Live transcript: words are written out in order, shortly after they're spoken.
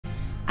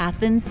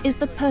Athens is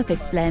the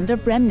perfect blend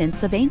of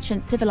remnants of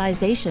ancient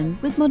civilization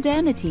with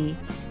modernity.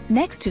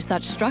 Next to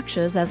such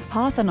structures as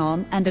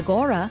Parthenon and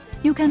Agora,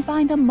 you can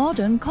find a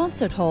modern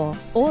concert hall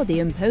or the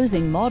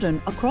imposing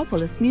modern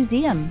Acropolis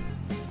Museum.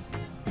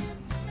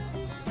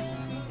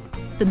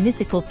 The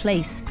mythical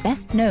place,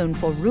 best known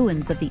for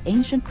ruins of the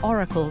ancient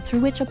oracle through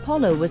which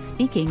Apollo was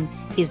speaking,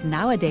 is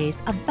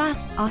nowadays a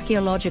vast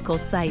archaeological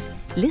site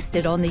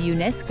listed on the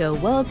UNESCO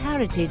World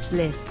Heritage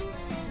List.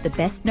 The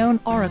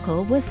best-known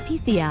oracle was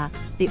Pythia,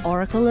 the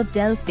Oracle of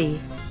Delphi.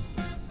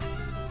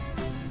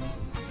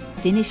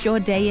 Finish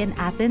your day in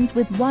Athens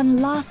with one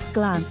last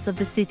glance of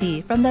the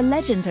city from the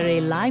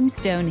legendary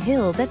limestone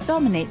hill that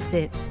dominates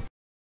it.